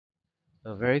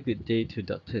A very good day to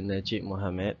Dr. Najib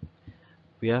Mohammed.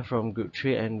 We are from Group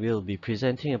 3 and will be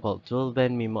presenting about dual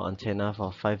band MIMO antenna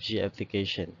for 5G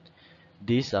application.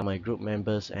 These are my group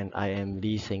members and I am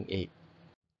Seng Aik.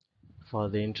 For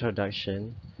the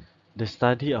introduction, the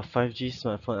study of 5G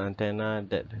smartphone antenna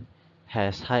that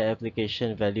has high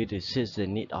application value that suits the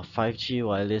need of 5G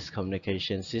wireless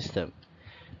communication system.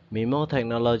 MIMO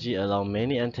technology allows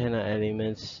many antenna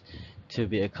elements to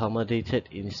be accommodated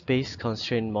in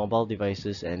space-constrained mobile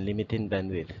devices and limited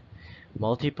bandwidth.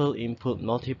 Multiple input,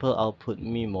 multiple output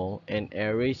MIMO and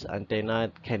arrays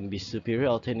antenna can be superior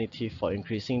alternative for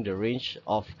increasing the range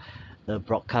of a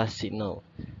broadcast signal.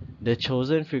 The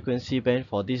chosen frequency band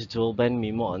for this dual band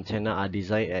MIMO antenna are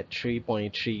designed at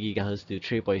 3.3 GHz to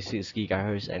 3.6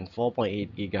 GHz and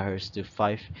 4.8 GHz to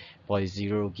 5.0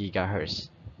 GHz.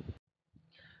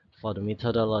 For the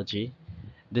methodology,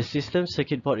 the system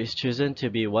circuit board is chosen to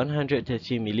be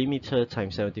 130 mm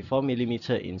x 74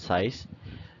 mm in size.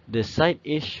 The side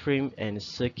edge frame and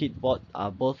circuit board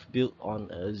are both built on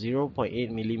a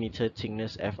 0.8 mm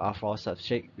thickness FR4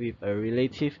 substrate with a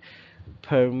relative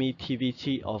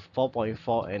permittivity of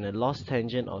 4.4 and a loss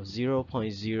tangent of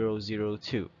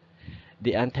 0.002.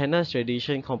 The antenna's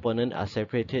radiation component are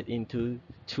separated into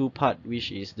two parts,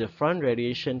 which is the front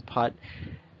radiation part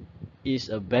is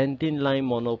a bending line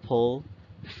monopole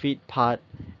feed part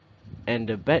and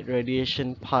the back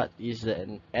radiation part is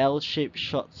an L-shaped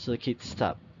short circuit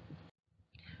stub.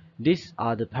 These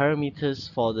are the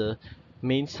parameters for the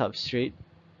main substrate,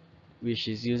 which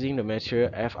is using the material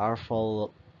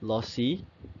FR4 lossy,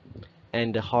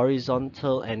 and the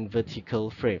horizontal and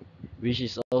vertical frame, which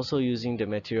is also using the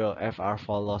material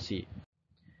FR4 lossy.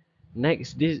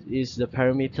 Next, this is the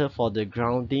parameter for the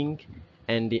grounding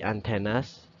and the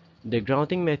antennas. The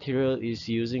grounding material is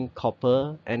using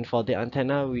copper, and for the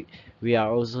antenna we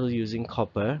are also using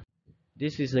copper.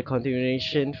 This is the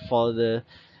continuation for the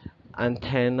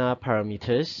antenna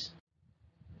parameters.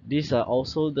 These are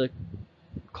also the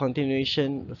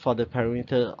continuation for the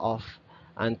parameter of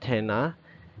antenna,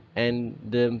 and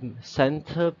the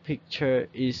center picture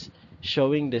is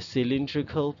showing the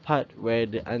cylindrical part where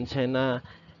the antenna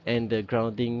and the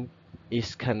grounding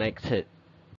is connected.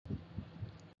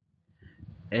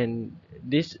 And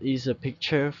this is a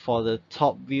picture for the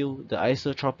top view, the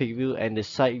isotropic view, and the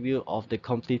side view of the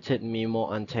completed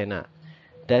MIMO antenna.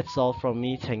 That's all from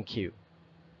me, thank you.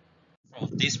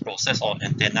 From this process of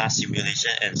antenna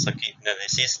simulation and circuit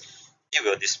analysis, it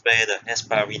will display the S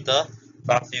parameter,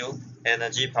 Farfield,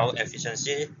 energy power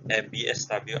efficiency, and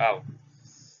VSWR,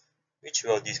 which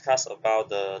will discuss about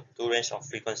the two range of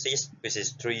frequencies, which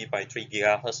is 3x3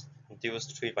 GHz until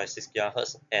 3x6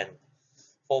 GHz and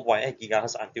 4.8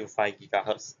 GHz until 5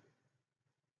 GHz.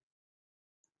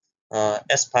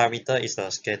 S parameter is the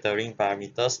scattering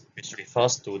parameters, which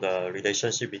refers to the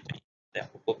relationship between the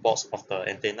output ports of the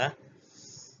antenna.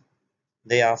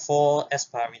 There are four S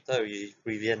parameters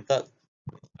represented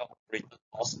written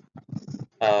loss,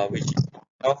 which is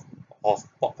of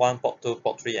port 1, port 2,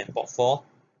 port 3, and port 4.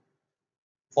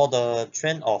 For the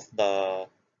trend of the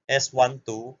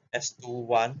S12,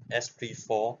 S21,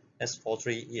 S34,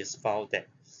 S43 is found that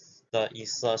the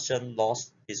insertion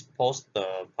loss is post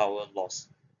the power loss.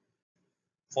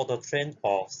 For the trend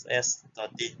of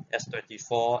S13,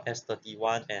 S24,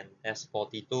 S31, and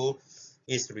S42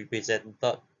 is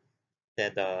represented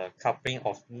that the coupling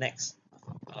of next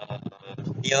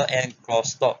near end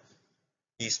crosstalk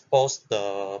dispose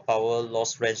the power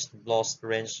loss range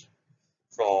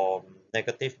from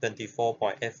negative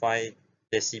 24.85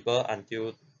 decibel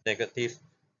until negative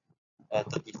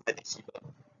 35 decibel.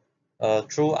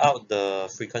 Throughout the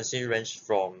frequency range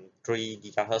from 3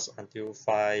 GHz until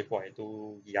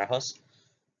 5.2 GHz.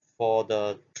 For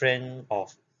the trend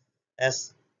of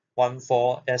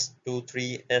S14,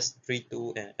 S23,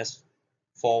 S32, and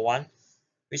S41,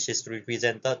 which is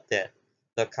represented that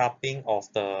the coupling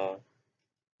of the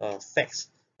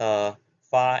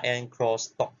far end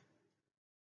crosstalk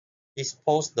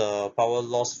dispose the power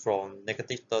loss from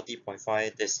negative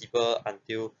 30.5 decibel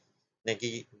until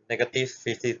negative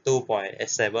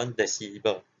 52.87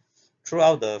 decibel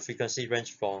throughout the frequency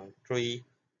range from 3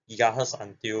 GHz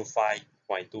until 5.2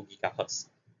 GHz.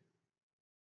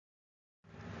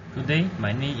 Today,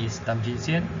 my name is Tam Gin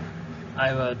Hsien.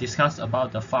 I will discuss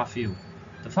about the far field.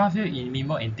 The far field in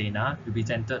MIMO antenna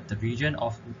represented the region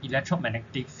of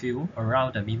electromagnetic field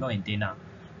around the MIMO antenna,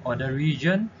 or the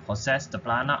region possess the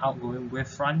planar outgoing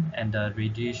wavefront and the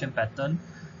radiation pattern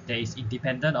that is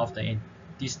independent of the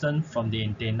distance from the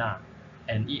antenna,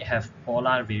 and it have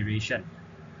polar variation.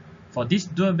 For this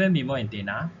dual band MIMO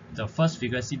antenna, the first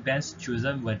frequency bands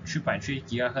chosen were 3.3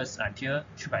 GHz until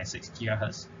 3.6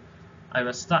 GHz. I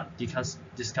will start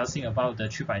discussing about the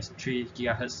 3.3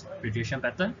 GHz radiation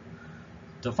pattern.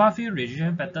 The far-field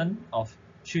radiation pattern of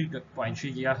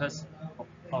 3.3 GHz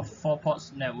of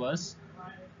 4-port networks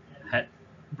had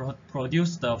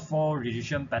produced the 4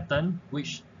 radiation pattern,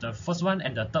 which the first one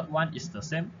and the third one is the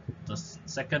same, the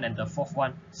second and the fourth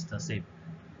one is the same.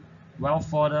 Well,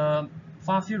 for the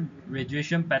far-field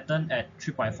radiation pattern at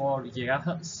 3.4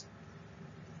 GHz,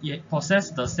 it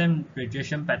possesses the same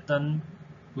radiation pattern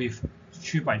with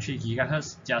 3.3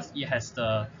 GHz, just it has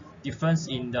the difference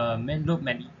in the main lobe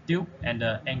magnitude and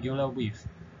the angular width.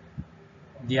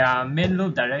 Their main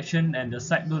lobe direction and the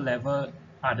side lobe level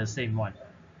are the same one.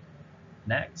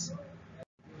 Next.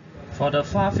 For the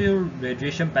far-field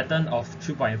radiation pattern of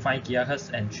 3.5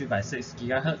 GHz and 3.6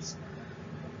 GHz,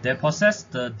 they possess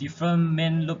the different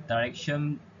main lobe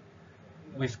direction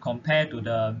with compared to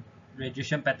the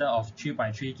radiation pattern of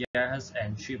 3.3 GHz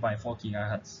and 3.4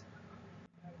 GHz.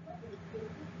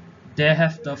 They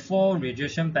have the 4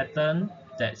 radiation pattern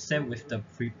that same with the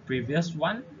previous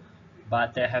one,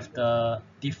 but they have the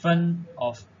different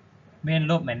of main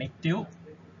lobe magnitude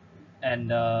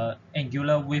and the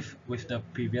angular width with the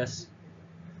previous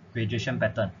radiation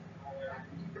pattern.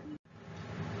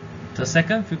 The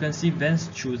second frequency bands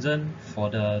chosen for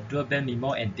the dual band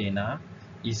MIMO antenna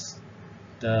is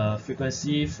the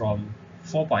frequency from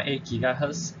 4.8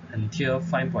 GHz until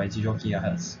 5.0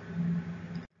 GHz.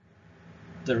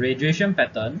 The radiation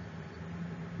pattern,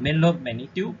 main lobe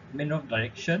magnitude, main lobe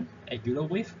direction, angular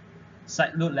width,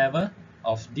 side lobe level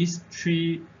of these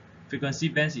 3 frequency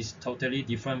bands is totally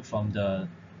different from the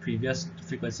previous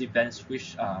frequency bands,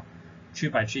 which are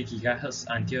 3.3 GHz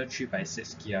until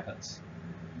 3.6 GHz.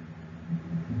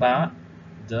 But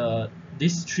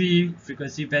these 3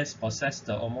 frequency bands possess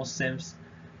the almost same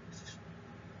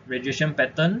radiation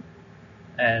pattern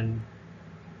and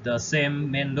the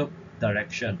same main lobe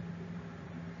direction.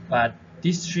 But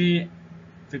these 3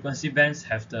 frequency bands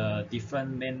have the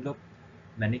different main lobe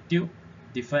magnitude,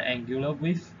 different angular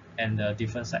width, and the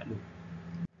different side lobe.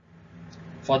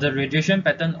 For the radiation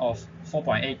pattern of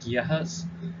 4.8 GHz,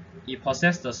 it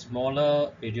possesses the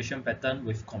smaller radiation pattern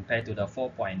with compared to the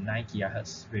 4.9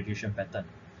 GHz radiation pattern.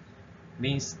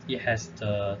 Means it has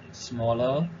the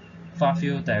smaller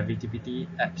far-field directivity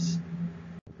apse.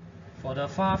 For the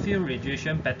far-field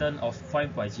radiation pattern of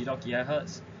 5.0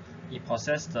 GHz, it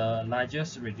possesses the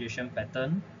largest radiation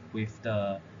pattern with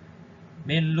the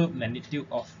main lobe magnitude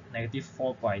of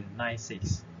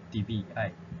 -4.96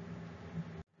 dBi.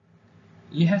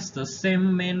 It has the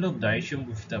same main lobe direction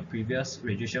with the previous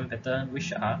radiation pattern,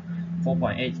 which are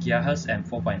 4.8 GHz and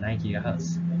 4.9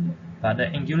 GHz, but the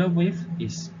angular width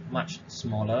is much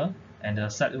smaller and the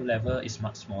side lobe level is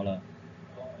much smaller.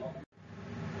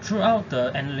 Throughout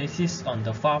the analysis on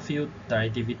the far-field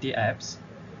directivity apse,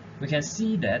 we can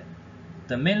see that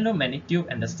the main lobe magnitude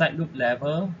and the side lobe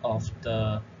level of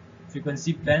the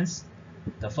frequency bands,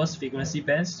 the first frequency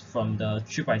bands from the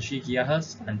 3.3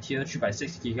 GHz until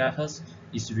 3.6 GHz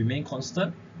is remain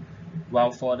constant,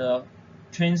 while for the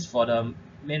trends for the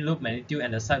main lobe magnitude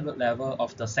and the side lobe level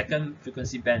of the second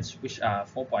frequency bands, which are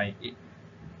 4.8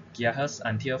 GHz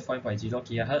until 5.0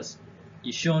 GHz,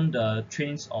 is shown the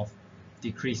trends of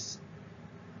decrease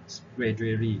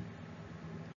gradually.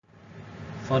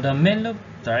 For the main lobe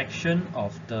direction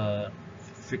of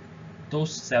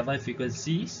those 7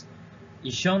 frequencies,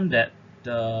 it's shown that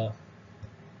the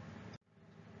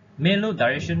main lobe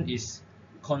direction is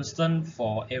constant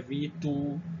for every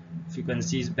 2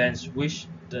 frequencies bands, which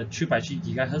the 3.3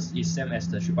 GHz is same as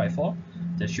the 3.4,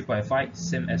 the 3.5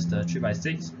 same as the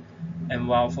 3.6, and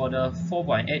while for the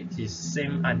 4.8 is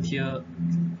same until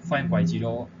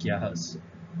 5.0 GHz.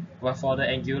 While for the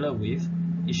angular width,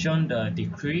 it's shown the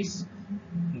decrease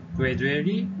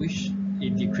gradually, which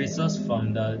it decreases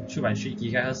from the 3.3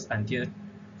 GHz until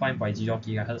 5.0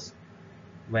 GHz,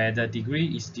 where the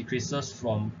degree is decreases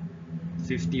from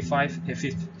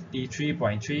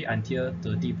 53.3 until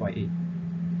 30.8.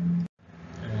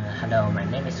 Hello, my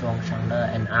name is Wong, Shang,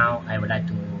 and now I would like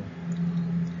to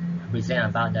present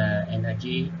about the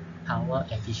energy, power,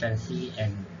 efficiency,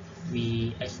 and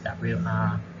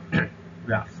VSWR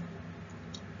graph.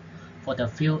 For the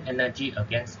field energy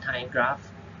against time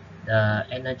graph, the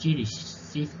energy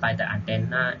received by the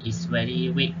antenna is very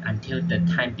weak until the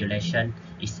time duration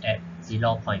is at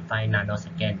 0.5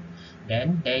 nanosecond.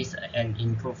 Then there is an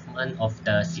improvement of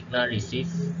the signal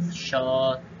received,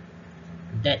 show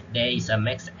that there is a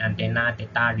max antenna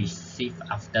data received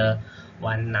after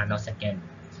 1 nanosecond,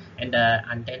 and the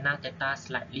antenna data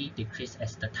slightly decrease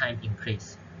as the time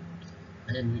increase.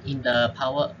 And in the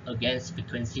power against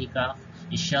frequency graph,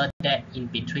 it shows that in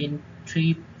between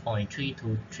 3 3.3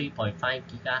 to 3.5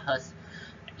 GHz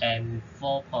and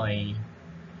 4.8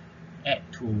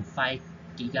 to 5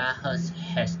 GHz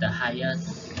has the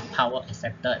highest power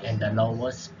accepted and the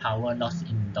lowest power loss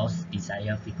in those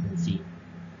desired frequency.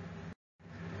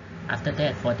 After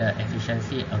that, for the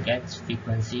efficiency against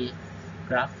frequency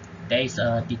graph, there is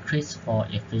a decrease for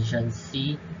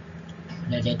efficiency.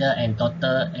 Radiator and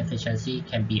total efficiency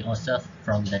can be observed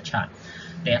from the chart.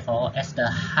 Therefore, as the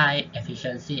high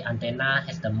efficiency antenna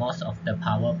has the most of the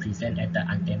power present at the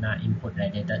antenna input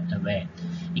radiated away,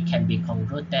 it can be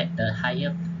concluded that the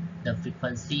higher the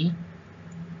frequency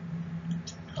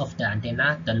of the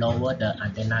antenna, the lower the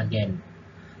antenna gain.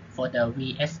 For the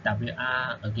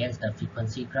VSWR against the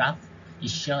frequency graph, it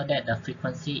shows that the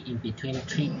frequency in between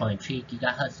 3.3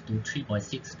 GHz to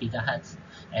 3.6 GHz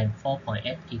and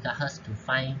 4.8 GHz to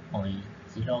 5.0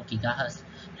 GHz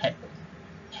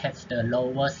has the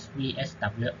lowest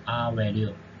VSWR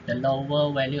value. The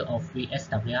lower value of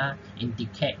VSWR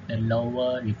indicate the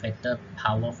lower reflected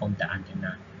power from the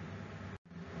antenna.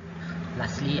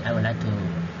 Lastly, I would like to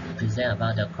present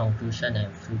about the conclusion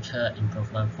and future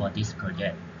improvement for this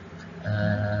project.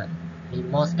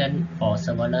 MIMO stands for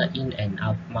several in and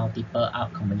out multiple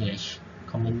out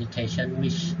communication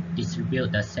which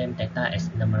distribute the same data as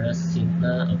numerous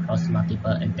signals across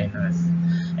multiple antennas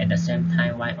at the same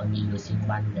time while only using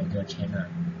one radio channel.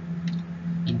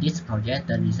 In this project,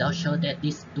 the results show that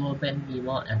this dual-band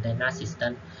MIMO antenna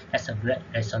system has a great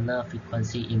resonant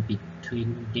frequency in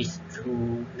between these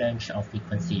two range of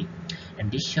frequency, and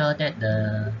this shows that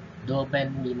the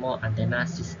dual-band MIMO antenna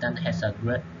system has a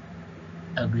great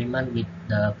agreement with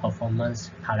the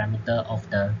performance parameter of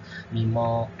the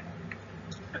MIMO,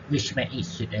 which make it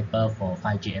suitable for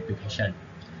 5G application.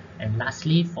 And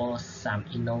lastly, for some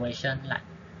innovation like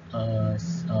a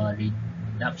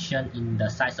reduction in the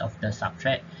size of the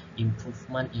substrate,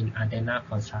 improvement in antenna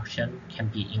construction can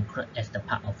be included as the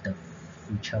part of the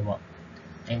future work.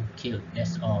 Thank you.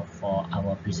 That's all for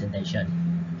our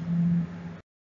presentation.